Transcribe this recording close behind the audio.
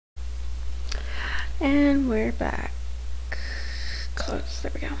And we're back. Close.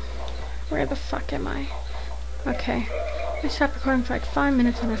 There we go. Where the fuck am I? Okay. I stopped recording for like 5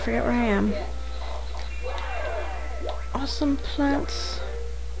 minutes and I forget where I am. Awesome plants.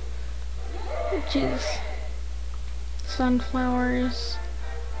 Jeez. Sunflowers.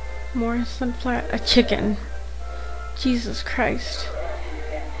 More sunflower. A chicken. Jesus Christ.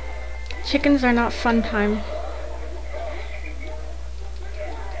 Chickens are not fun time.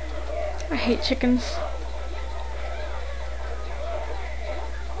 I hate chickens.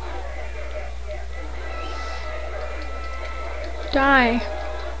 Die.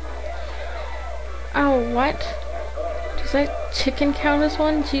 Oh, what? Does that chicken count as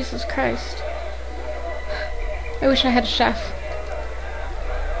one? Jesus Christ. I wish I had a chef.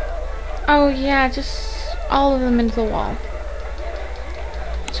 Oh yeah, just all of them into the wall.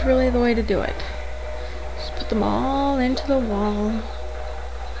 It's really the way to do it. Just put them all into the wall.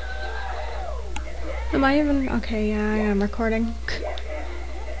 Am I even... Okay, yeah, I am recording.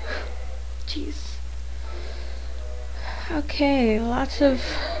 Jeez. Okay, lots of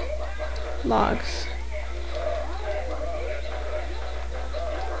logs.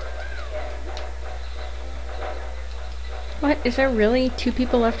 What? Is there really 2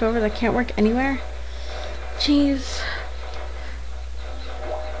 people left over that can't work anywhere? Jeez.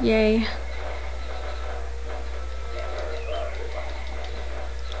 Yay.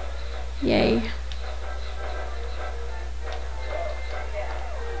 Yay.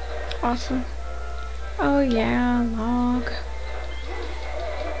 Awesome. Oh yeah, log.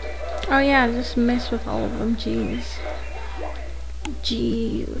 Oh yeah, just mess with all of them. Jeez.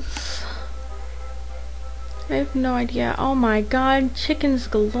 Jeez. I have no idea. Oh my god, chickens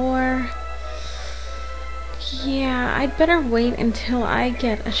galore. Yeah, I'd better wait until I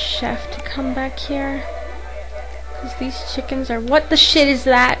get a chef to come back here. Because these chickens are... What the shit is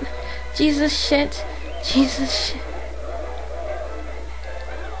that? Jesus shit. Jesus shit.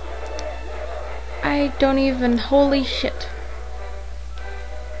 I don't even... Holy shit.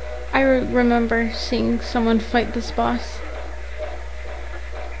 I remember seeing someone fight this boss.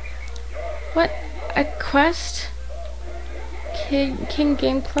 What? A quest? King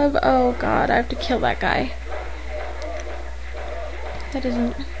Game Club? Oh god, I have to kill that guy. That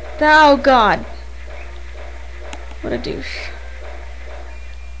isn't... Oh god! What a douche.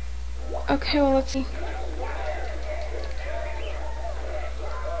 Okay, well let's see.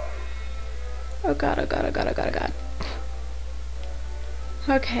 Oh god, oh god, oh god, oh god, oh god.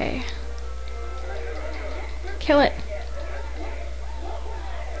 Okay. Kill it.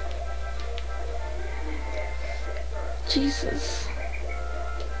 Jesus.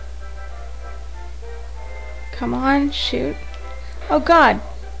 Come on, shoot. Oh god.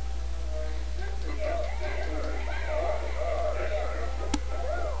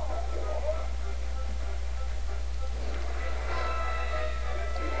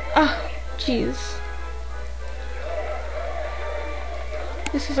 Oh, jeez.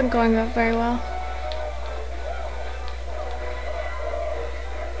 This isn't going up very well.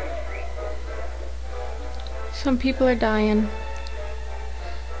 Some people are dying.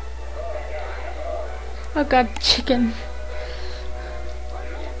 Oh god, chicken.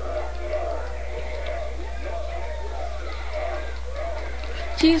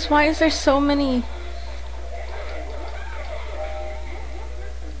 Jeez, why is there so many?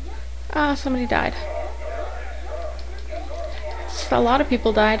 Ah, somebody died. A lot of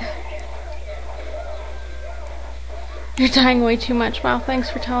people died. You're dying way too much. Wow, thanks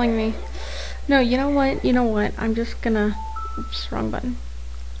for telling me. No, you know what? You know what? I'm just gonna... Oops, wrong button.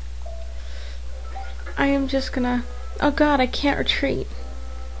 I am just gonna... Oh god, I can't retreat.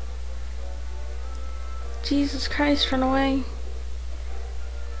 Jesus Christ, run away.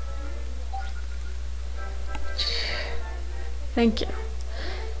 Thank you.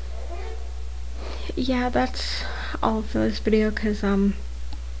 Yeah, that's all for this video, because I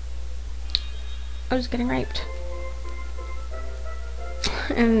was getting raped.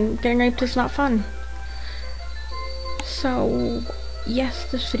 And getting raped is not fun. So,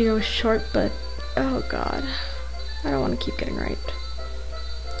 yes, this video is short, but oh god, I don't want to keep getting raped.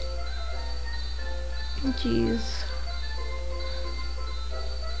 Jeez.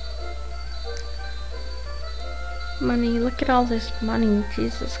 Money, look at all this money,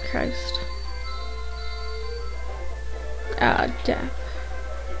 Jesus Christ. Death.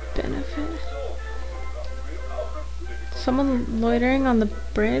 Benefit. Someone loitering on the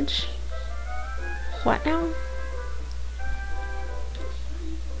bridge? What now?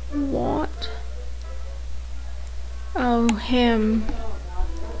 What? Oh, him.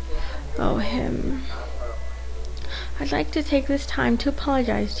 Oh, him. I'd like to take this time to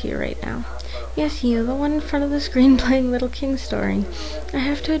apologize to you right now. Yes, you, the one in front of the screen playing Little King Story. I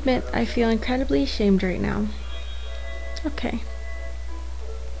have to admit, I feel incredibly ashamed right now. Okay.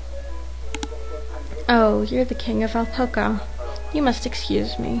 Oh, you're the king of Alpoco. You must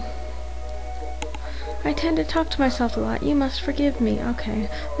excuse me. I tend to talk to myself a lot. You must forgive me. Okay.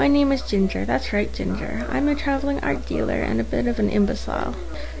 My name is Ginger. That's right, Ginger. I'm a traveling art dealer and a bit of an imbecile.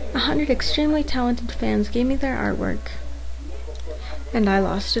 100 extremely talented fans gave me their artwork. And I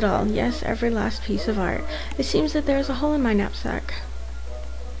lost it all. Yes, every last piece of art. It seems that there is a hole in my knapsack. ...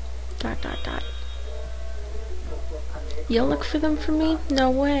 You'll look for them for me? No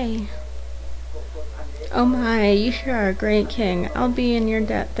way. Oh my, you sure are a great king. I'll be in your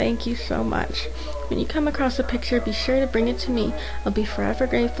debt. Thank you so much. When you come across a picture, be sure to bring it to me. I'll be forever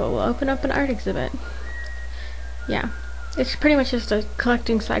grateful. We'll open up an art exhibit. Yeah. It's pretty much just a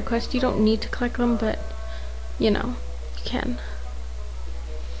collecting side quest. You don't need to collect them, but, you know, you can.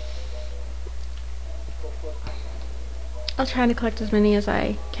 I'll try to collect as many as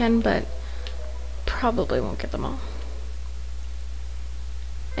I can, but probably won't get them all.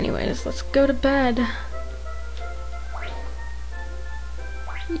 Anyways, let's go to bed.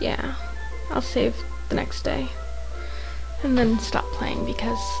 Yeah, I'll save the next day. And then stop playing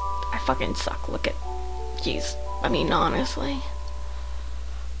because I fucking suck. Look at... Jeez. I mean, honestly.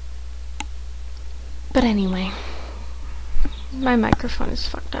 But anyway. My microphone is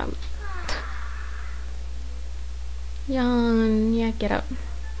fucked up. Yawn. Yeah, get up.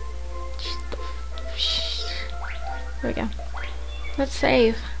 There we go. Let's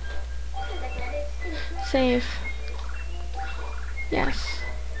save. Save. Yes.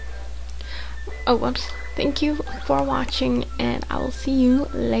 Oh, whoops. Thank you for watching, and I will see you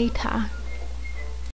later.